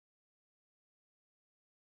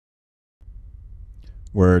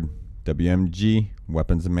Word. WMG,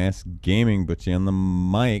 Weapons of Mass Gaming, Butchie on the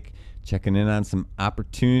mic, checking in on some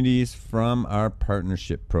opportunities from our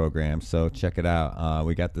partnership program. So check it out.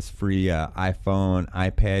 We got this free iPhone,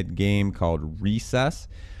 iPad game called Recess.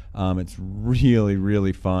 It's really,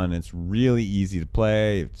 really fun. It's really easy to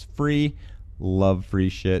play. It's free. Love free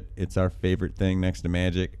shit. It's our favorite thing next to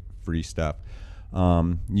Magic. Free stuff.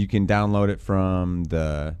 You can download it from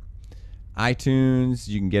the iTunes.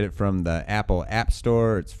 You can get it from the Apple App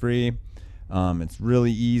Store. It's free. It's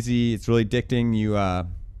really easy. It's really addicting.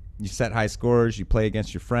 You set high scores. You play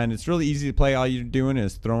against your friend. It's really easy to play. All you're doing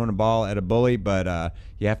is throwing a ball at a bully, but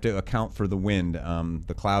you have to account for the wind.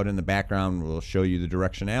 The cloud in the background will show you the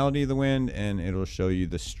directionality of the wind, and it'll show you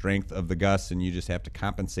the strength of the gusts, and you just have to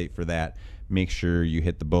compensate for that. Make sure you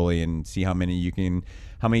hit the bully and see how many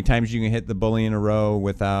times you can hit the bully in a row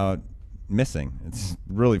without missing. It's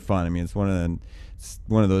really fun. I mean, it's one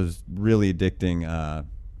of those really addicting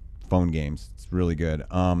phone games. It's really good.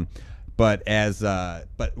 But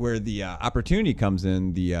where the opportunity comes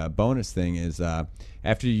in, the bonus thing is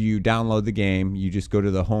after you download the game, you just go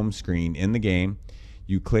to the home screen in the game.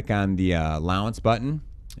 You click on the allowance button,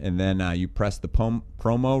 and then you press the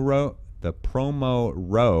promo row. The promo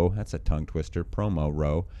row. That's a tongue twister. Promo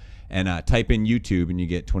row, and type in YouTube, and you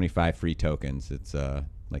get 25 free tokens. It's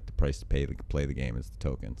like the price to pay to play the game is the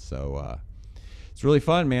tokens. So it's really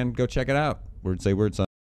fun, man. Go check it out. Word say word, son.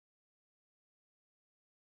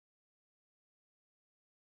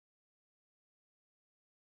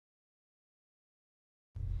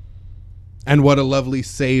 And what a lovely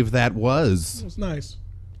save that was. It was nice.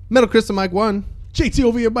 Metal Crystal Mike 1. JT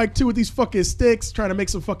over here, Mike 2 with these fucking sticks, trying to make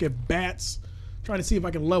some fucking bats. Trying to see if I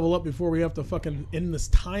can level up before we have to fucking end this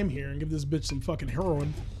time here and give this bitch some fucking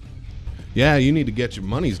heroin. Yeah, you need to get your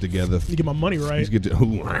monies together. You get my money right. Get to,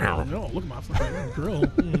 wow. No, look at my fucking grill.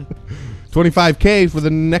 25K for the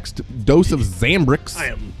next dose of Zambrix. I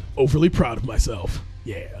am overly proud of myself.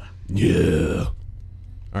 Yeah. Yeah. All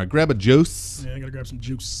right, grab a juice. Yeah, I gotta grab some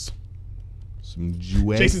juice. Some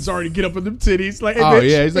juice. Jason's already get up with them titties. Like, hey, oh, bitch.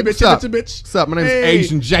 yeah. He's hey, like, bitch, what's up? bitch. What's up? My name's hey.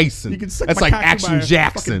 Asian Jason. You can suck That's my like cock Action in my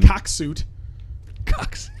Jackson. fucking cock suit.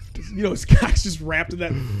 Cock suit. You know, his cock's just wrapped in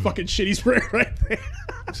that fucking shit he's wearing right there.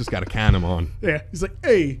 It's just got a condom on. Yeah. He's like,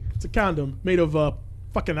 hey, it's a condom made of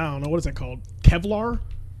fucking, I don't know, what is that called? Kevlar?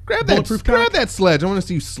 Grab Bulletproof that sledge. I want to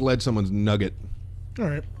see you sledge someone's nugget. All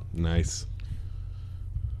right. Nice.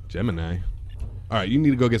 Gemini. All right, you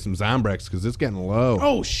need to go get some Zombrex because it's getting low.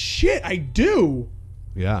 Oh, shit, I do.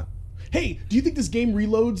 Yeah. Hey, do you think this game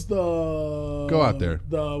reloads the... Go out there.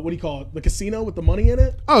 The, what do you call it? The casino with the money in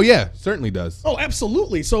it? Oh, yeah, certainly does. Oh,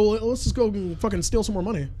 absolutely. So let's just go and fucking steal some more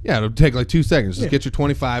money. Yeah, it'll take like 2 seconds. Just Yeah. get your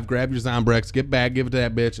 25, grab your Zombrex, get back, give it to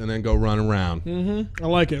that bitch, and then go run around. Mm-hmm. I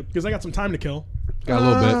like it because I got some time to kill. Got a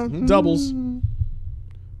little bit. Doubles. I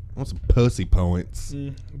want some pussy points.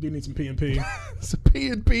 I do need some P&P. It's a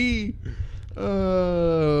P&P.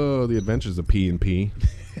 Oh, the adventures of P&P.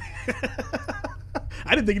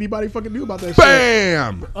 I didn't think anybody fucking knew about that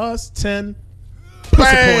Bam! shit. Us, 10 pussy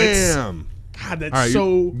points. Bam! God, that's All right, so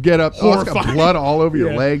you get up. Oh, it's got horrifying. blood all over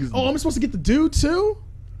your Yeah. legs. Oh, I'm supposed to get the dude too?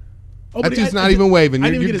 Oh, That but dude's not even waving. I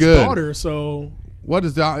You're didn't even get good. his daughter, so... What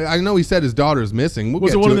is that? I know he said his daughter's missing. We'll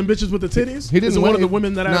Was get it one to of them bitches with the titties? He didn't. Is it one of the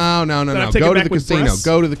women that I've No. taken Go to back the with casino. breasts?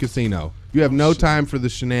 Go to the casino. You have no time for the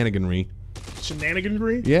shenaniganry.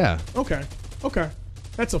 Shenaniganry? Yeah. Okay.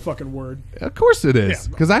 That's a fucking word. Of course it is.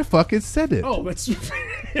 Yeah. Because I fucking said it. Oh, that's...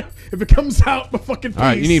 if it comes out, the fucking piece. All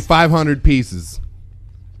right, you need 500 pieces.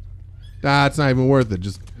 It's not even worth it.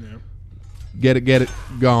 Just get it,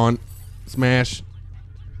 gone, smash.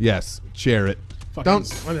 Yes, share it. Fucking,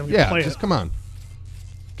 Don't. I'm gonna Yeah, play just it. come on.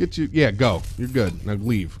 Get you. Yeah, go. You're good. Now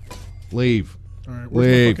leave. Leave. All right, where's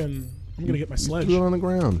Leave. my fucking... I'm gonna get my sledge. Put it on the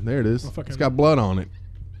ground. There it is. fucking- It's got blood on it.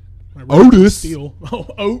 My red Otis. Steel.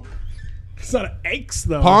 Oh. It's not an X,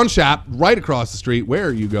 though. Pawn shop right across the street. Where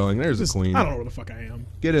are you going? There's Just- a queen. I don't know where the fuck I am.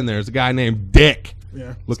 Get in there. There's a guy named Dick. Yeah.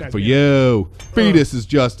 this Looking guy's for being- you. Fetus is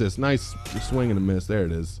justice. Nice swing and a miss. There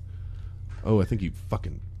it is. Oh, I think he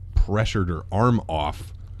fucking pressured her arm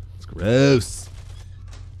off. It's gross.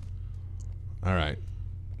 All right.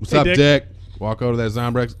 What's Hey, up, Dick. Dick? Walk over to that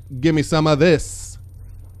Zombrex. Give me some of this.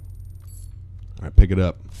 All right, pick it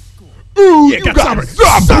up. Ooh, yeah, got some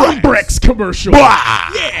Zombrex commercial.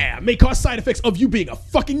 Yeah, may cause side effects of you being a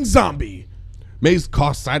fucking zombie. May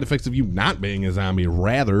cause side effects of you not being a zombie,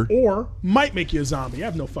 rather. Or might make you a zombie. I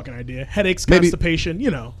have no fucking idea. Headaches, Maybe- constipation,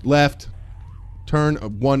 you know. Left. Turn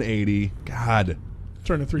 180. God.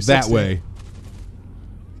 Turn to 360. That way.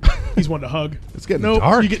 He's one to hug. It's getting Nope,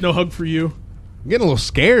 dark. you get no hug for you. I'm getting a little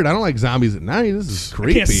scared. I don't like zombies at night. This is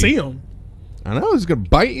creepy. I can't see him. I know, it's going to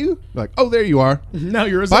bite you. Like, oh, there you are. Now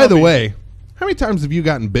you're a zombie. By the way, how many times have you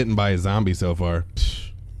gotten bitten by a zombie so far?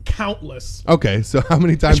 Countless. Okay, so how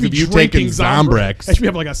many times have you taken Zombrex? I should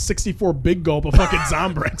have like a 64 big gulp of fucking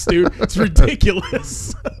Zombrex, dude. It's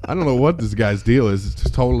ridiculous. I don't know what this guy's deal is. It's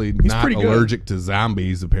just totally not pretty good. allergic to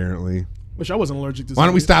zombies, apparently. Wish I wasn't allergic to Why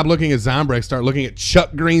don't we zombies. stop looking at Zombrex, start looking at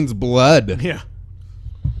Chuck Green's blood? Yeah.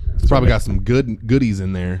 It's probably got some goodies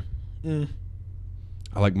in there. Mm.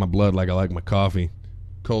 I like my blood like I like my coffee.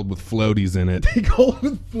 Cold with floaties in it. Cold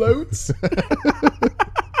with floats.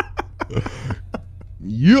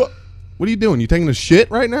 Yeah. What are you doing? You taking a shit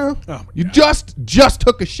right now? Oh my you God. just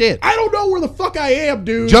took a shit. I don't know where the fuck I am,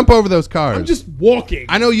 dude. Jump over those cars. I'm just walking.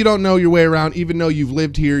 I know you don't know your way around, even though you've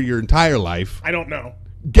lived here your entire life. I don't know.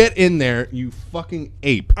 Get in there, you fucking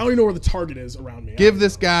ape. I don't even know where the target is around me. Give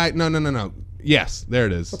this guy... No. Yes, there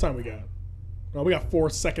it is. What time we got? Oh, we got 4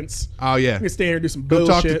 seconds. Oh, yeah. We can stay here and do some Go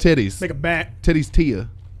bullshit. talk to titties. Make a bat. Titties to you.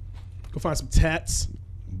 Go find some tats.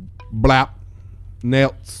 Blap.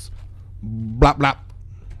 Nails. Blap, blap.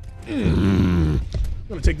 I'm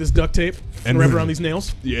gonna take this duct tape and wrap around these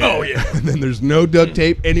nails. Yeah. Oh yeah. And then there's no duct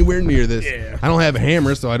tape anywhere near this. Yeah. I don't have a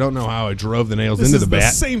hammer, so I don't know how I drove the nails This into is the the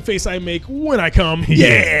bat. same face I make when I come.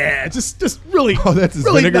 Yeah. Just really. Oh, that's his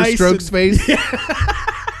really vinegar nice strokes and- face?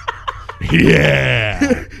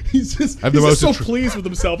 Yeah. He's just, I have the he's just most so pleased with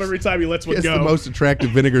himself every time he lets one It's go. the most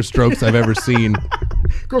attractive vinegar strokes I've ever seen.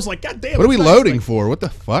 Girl's like, God damn. What are we it's nice." loading Like, for? What the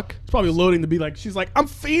fuck? It's probably loading to be like, she's like, I'm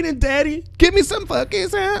feeding daddy. Give me some fucking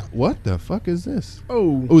sound. What the fuck is this?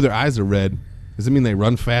 Oh. Oh, their eyes are red. Does it mean they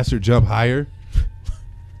run faster, jump higher?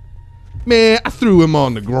 Man, I threw him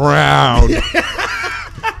on the ground.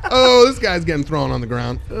 Oh, this guy's getting thrown on the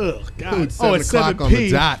ground. Ugh, God. Ooh, it's 7 it's o'clock 7P. on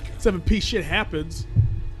the dot. 7P shit happens.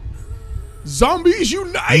 Zombies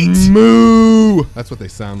unite! Moo! That's what they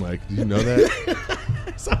sound like. Did you know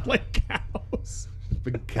that? Sound like cows.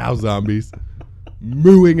 Big cow zombies.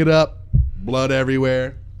 Mooing it up. Blood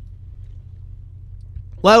everywhere.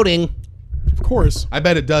 Loading. Of course. I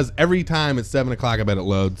bet it does every time it's 7 o'clock. I bet it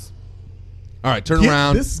loads. All right, turn Get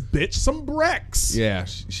around. this bitch some Brex. Yeah,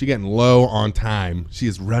 she getting low on time. She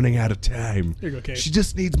is running out of time. Here you go, Kate. She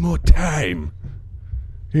just needs more time.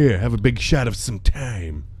 Here, have a big shot of some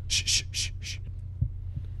time. Shh, shh, shh, shh.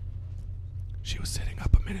 She was sitting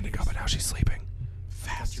up a minute ago, but now she's sleeping.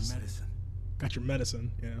 Fast. Your medicine. Got your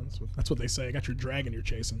medicine. Yeah, that's what they say. I got your dragon you're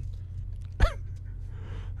chasing.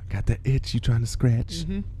 Got that itch you trying to scratch.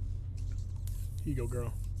 Mm-hmm. Here you go,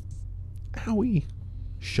 girl. Owie.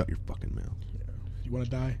 Shut your fucking mouth. Yeah. You want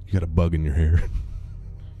to die? You got a bug in your hair.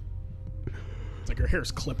 It's like her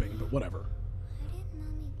hair's clipping, but whatever.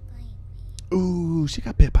 Ooh, she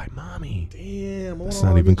got bit by mommy. Damn. That's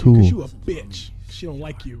not even cool. Because you a bitch. She don't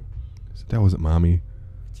like you. That wasn't mommy.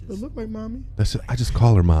 It look like mommy. That's I just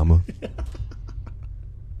call her mama.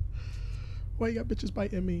 Why you got bitches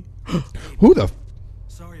biting me? Who the?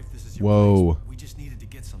 Sorry if this is your Whoa. place. We just needed to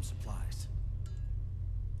get some supplies.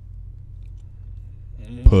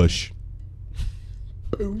 Push.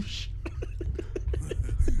 Boosh.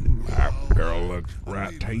 That girl looks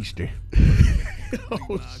right tasty.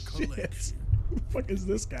 Oh shit. Who the fuck is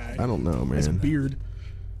this guy? I don't know, His man. beard.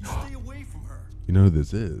 You stay away from her. You know who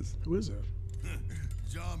this is? Who is it?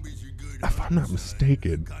 Zombies are good. If I'm not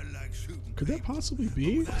mistaken. Like shooting. Could that possibly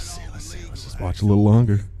be? Let's see. Let's just watch a little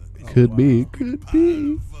longer. Could be. Could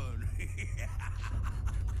be.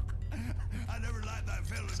 I never liked that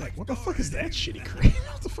fella. It's like, what the fuck is that shitty cream?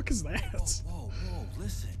 What the fuck is that? Whoa,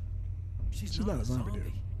 listen. She's not a zombie,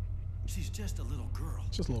 dude. She's just a little girl.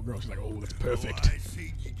 It's just a little girl. She's like, oh, that's perfect. I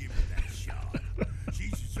see you give her that shot.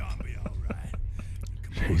 She's a zombie, all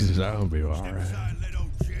right. She's a zombie, all right. Let old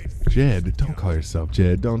Jed, don't call yourself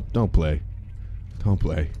Jed. Don't play. Don't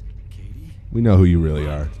play. Katie. We know who you really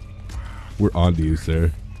are. We're on to you,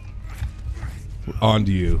 sir. We're on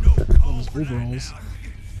to you. All those overalls.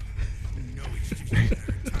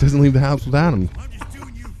 Doesn't leave the house without him. I'm just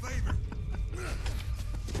doing you a favor.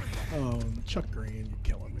 Oh, Chuck Green, you're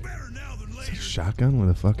killing me. Better now than later. Shotgun with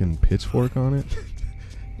a fucking pitchfork on it.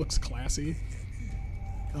 Looks classy.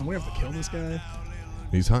 We have to kill this guy.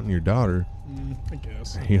 He's hunting your daughter. I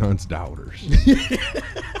guess. He hunts daughters.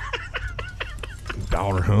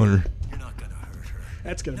 Daughter hunter. You're not gonna hurt her.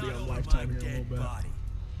 That's gonna be Not on over Lifetime my here in a dead little bit. body.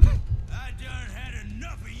 I done had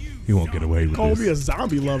enough of you. He won't get away with Call me a this.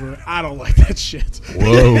 zombie lover. I don't like that shit.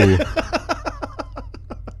 Whoa.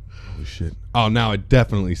 Holy shit. Oh, now I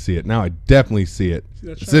definitely see it. Now I definitely see it. See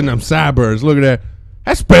that It's in shot? them sideburns. Look at that.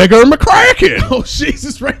 That's bigger than McCracken. Oh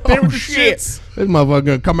Jesus! Right there Oh, with the shit. shits. This motherfucker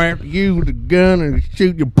gonna come after you with a gun and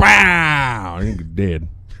shoot you. Pow! And you're dead.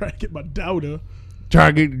 Trying to get my Dauda. Try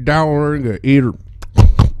to get the daughter and gonna eat her.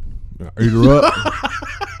 Eat her up.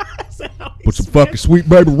 Put some fucking Sweet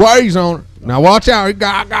Baby Ray's on her. Now watch out. He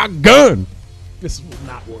got a gun. This will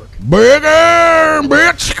not work. Big arm,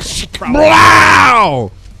 bitch.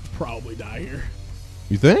 Wow. Probably die here.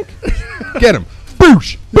 You think? Get him.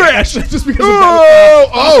 Boosh. Bash. Just because of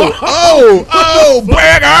Oh,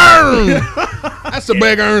 big arm. That's a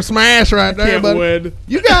big arm smash right there, Can't buddy. win.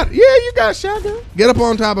 You got a shotgun. Get up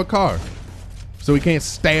on top of a car so he can't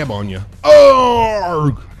stab on you.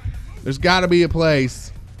 Oh, there's got to be a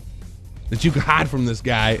place that you can hide from this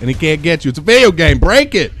guy and he can't get you. It's a video game.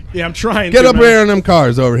 Break it. Yeah, I'm trying. Get to, up man. there in them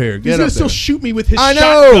cars over here. He's Get gonna up still there. shoot me with his I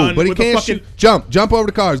shotgun. know, but he with the can't fucking, shoot. Jump over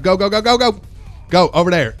the cars. Go. Go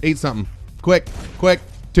over there. Eat something. Quick.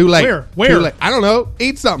 Too late. Where? Too late. I don't know.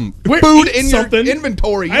 Eat something. Where? Food Eat in something? your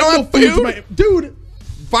inventory. You I don't have have no food. food? Dude,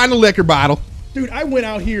 Find a liquor bottle. I went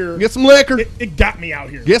out here. Get some liquor. It got me out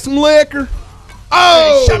here. Get some liquor. He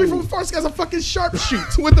Oh! shot me from afar. This guy's a fucking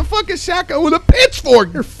sharpshoot. With the fucking shotgun with a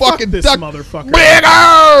pitchfork. You're fucking this duck. motherfucker. Big Get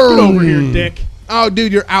arm. over here, dick. Oh,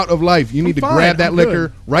 dude, you're out of life. You need to Fine, grab that I'm liquor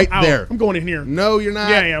good. right I'm out. there. I'm going in here. No, you're not.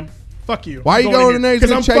 Yeah, I am. Fuck you. Why are I'm you going in there? He's Because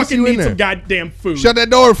gonna I'm chase fucking you in need there. some goddamn food. Shut that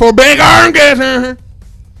door before Big Arm gets here.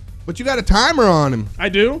 But you got a timer on him. I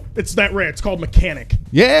do. It's that rare. It's called mechanic.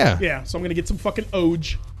 Yeah. Yeah. So I'm gonna get some fucking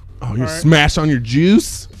Oj. Oh, you're All right. smash on your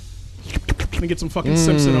juice. Let me get some fucking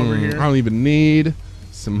Simpson over I here. don't even need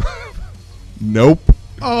some. Nope.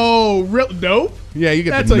 Oh, real? Nope. Yeah, you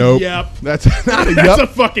get That's the a nope. yep. That's not a That's yup. a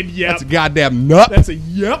fucking yep. That's a goddamn nut. That's a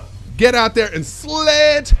yep. Get out there and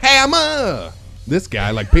sledgehammer. This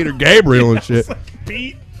guy like Peter Gabriel and shit. It's like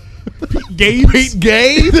Pete Gabe. Pete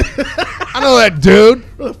Gabe. I know that dude.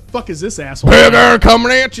 Where the fuck is this asshole? Big Arm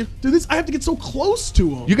coming at you. Dude, I have to get so close to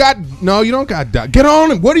him. You don't got. Get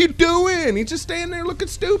on him. What are you doing? He's just standing there looking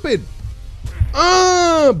stupid.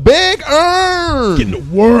 Big Arm. getting to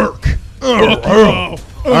work. All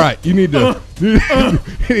right, you need to. You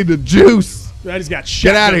need to juice. I just got shot.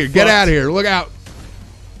 Get out of here. Get out of here. Look out.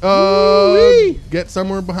 Get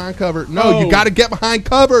somewhere behind cover. No, you got to get behind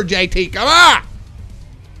cover, JT. Come on.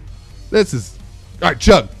 This is. All right,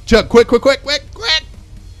 chug. Quick.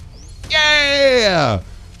 Yeah.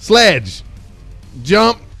 Sledge.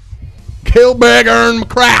 Jump. Kill Big Arm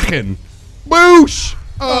McCracken. Boosh.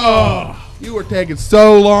 Oh. You were taking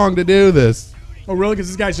so long to do this. Oh, really? Because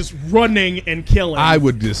this guy's just running and killing. I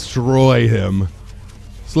would destroy him.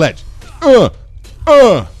 Sledge. Oh,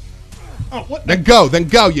 what? Then go.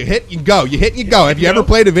 You hit, you go. You hit, you go. Have you ever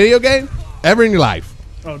played a video game? Ever in your life?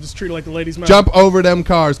 Oh, just treat it like the lady's mouth. Jump over them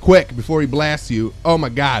cars quick before he blasts you. Oh my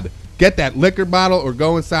God. Get that liquor bottle or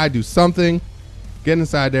go inside, do something. Get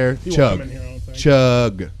inside there. He won't Chug. come in here, I don't think.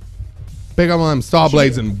 Chug. Pick up one of them saw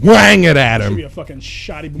blades and wang it at Should be him. a fucking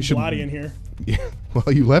shoddy should- Bugatti in here. Yeah.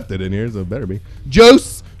 Well, you left it in here, so it better be.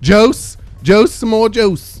 Jose, some more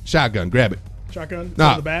Jose. Shotgun, grab it. Shotgun?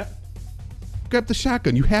 Nah. The bat? Grab the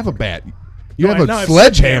shotgun. You have a bat. You No, have I a have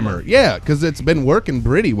sledgehammer. sledgehammer. Yeah, because it's been working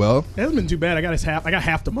pretty well. It hasn't been too bad. I got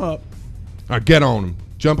half them up. All right, get on them.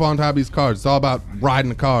 Jump on top of these cars. It's all about riding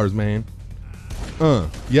the cars, man.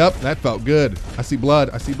 Yep, that felt good. I see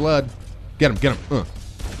blood. Get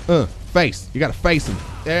him. Face. You gotta face him.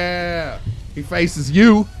 Yeah. He faces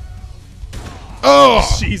you.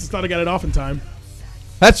 Oh, Jesus, thought I got it off in time.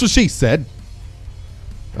 that's what she said.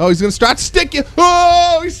 Oh, he's gonna start to stick you.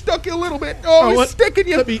 Oh, he stuck you a little bit. Oh, he's what? sticking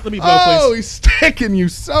you. Let me blow, Oh, please. he's sticking you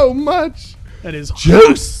so much. That is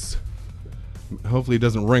Juice. Hopefully, he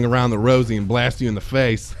doesn't ring around the rosy and blast you in the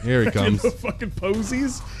face. Here he comes. the fucking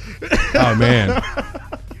posies. Oh man.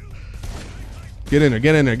 Get in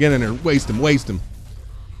there. Waste him.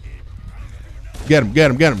 Get him.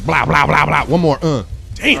 Blah, blah, blah, blah. One more. Damn.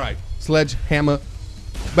 All right. Sledgehammer.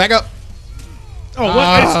 Back up. Oh, what?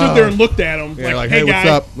 I just stood there and looked at him. Yeah, hey, what's guy,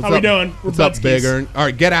 up? how we doing? We're What's up, Butskis. Big Earn? All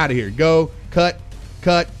right, get out of here. Go. Cut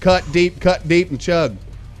deep, and chug.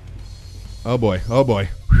 Oh boy.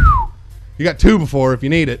 Whew. You got two before if you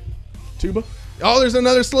need it. Tuba? Oh, there's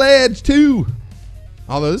another sledge too.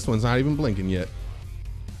 Although this one's not even blinking yet.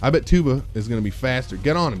 I bet Tuba is going to be faster.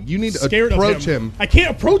 Get on him. You need to Scared approach of him. I can't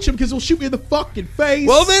approach him because he'll shoot me in the fucking face.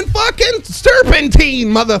 Well, then fucking serpentine,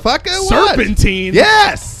 motherfucker. What? Serpentine?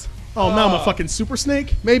 Yes. Oh, now I'm a fucking super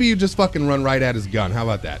snake? Maybe you just fucking run right at his gun. How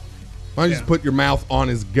about that? Why don't you just Yeah. put your mouth on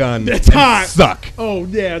his gun That's and hot. suck? Oh,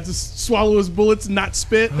 yeah, just swallow his bullets and not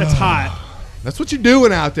spit. That's hot. That's what you're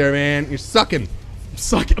doing out there, man. You're sucking.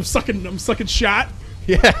 I'm sucking shot.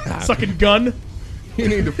 Yeah. Sucking gun. You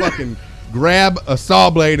need to fucking grab a saw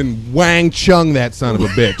blade and wang chung that son of a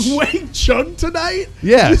bitch. Wang Chung tonight?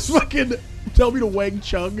 Yes. Just fucking tell me to Wang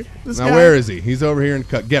Chung. This Now guy. where is he? He's over here and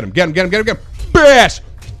cut. Get him.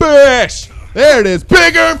 Bash. There it is.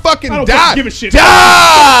 Bigger fucking I don't die. fucking give a shit.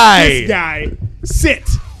 Die. This guy.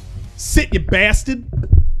 Sit, you bastard.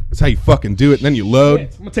 That's how you fucking do it. And then you load. I'm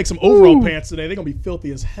gonna take some overall pants today. They're gonna be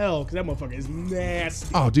filthy as hell because that motherfucker is nasty.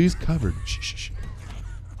 Oh, dude, he's covered. Shh.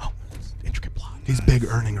 Oh, intricate plot. He's big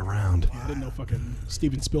earning around. I didn't know fucking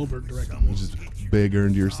Steven Spielberg directed this. Just big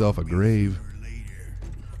earned yourself a grave. Be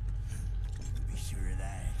sure of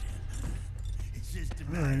that. It's just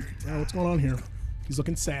a All right, what's going on here? He's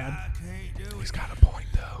looking sad. can't do He's got a point,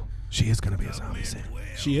 though. She is going to be a zombie soon.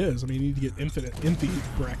 She is. I mean, you need to get infinite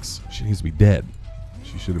Brex. She needs to be dead.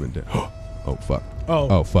 She should have been dead. Oh, fuck.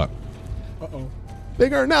 Oh. fuck. Uh-oh.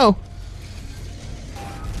 Bigger, no.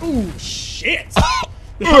 Ooh, shit.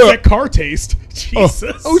 How's that car taste?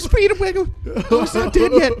 Jesus. Oh, speed of wiggle. Oh, he's not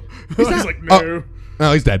dead yet. He's like, no.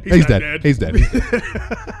 No, he's dead. He's He's not dead. dead. He's dead.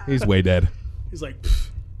 He's way dead. He's like, pfft,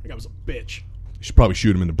 that guy was a bitch. You should probably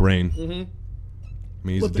shoot him in the brain. I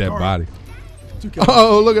mean, he's Flip a the dead car. body.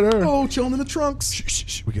 Oh, Oh, look at her. oh, chilling in the trunks.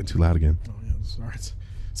 Shh. We're getting too loud again. Oh, yeah, sorry.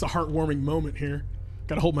 It's a heartwarming moment here.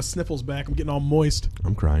 Gotta hold my sniffles back. I'm getting all moist.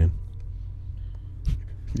 I'm crying.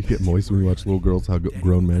 You get moist when you watch little girls how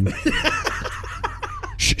grown men.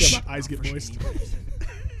 Shh. Yeah, my eyes get moist.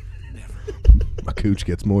 My cooch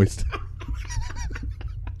gets moist.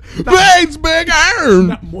 Veins big iron.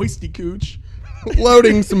 Not moisty cooch.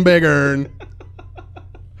 Loading some big iron. I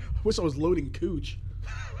wish I was loading cooch.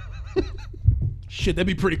 Shit, that'd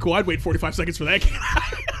be pretty cool. I'd wait 45 seconds for that.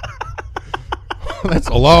 That's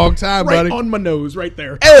a long time, Right buddy. on my nose, right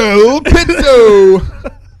there. El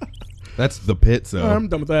Pizzo. That's the pizzo. I'm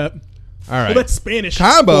done with that. All right. Well, that's Spanish.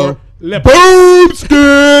 Combo. for le-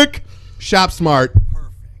 Boomstick. Shop smart.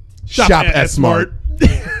 Shop at S smart.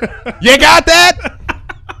 smart. You got that?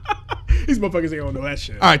 These motherfuckers ain't gonna know that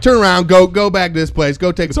shit. All right, turn around. Go back to this place.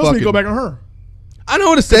 Go take a Tells me fucking. to go back on her. I know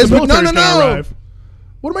what it The says, but military's gonna no. arrive.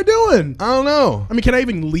 What am I doing? I don't know. I mean, can I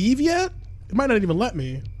even leave yet? It might not even let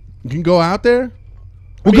me. You can go out there.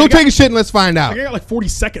 Well, mean, go I got- take a shit and let's find out. I got like 40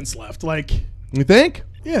 seconds left. Like, You think?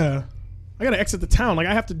 yeah. I gotta exit the town. Like,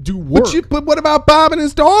 I have to do work. But what about Bob and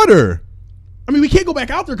his daughter? I mean, we can't go back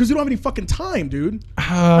out there because we don't have any fucking time, dude.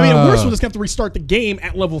 I mean, at worst, we'll just have to restart the game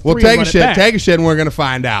at level 3. Well, and take run a it shit. back. Take a shit, and we're gonna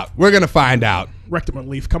find out. Rectum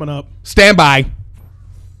leaf coming up. Stand by.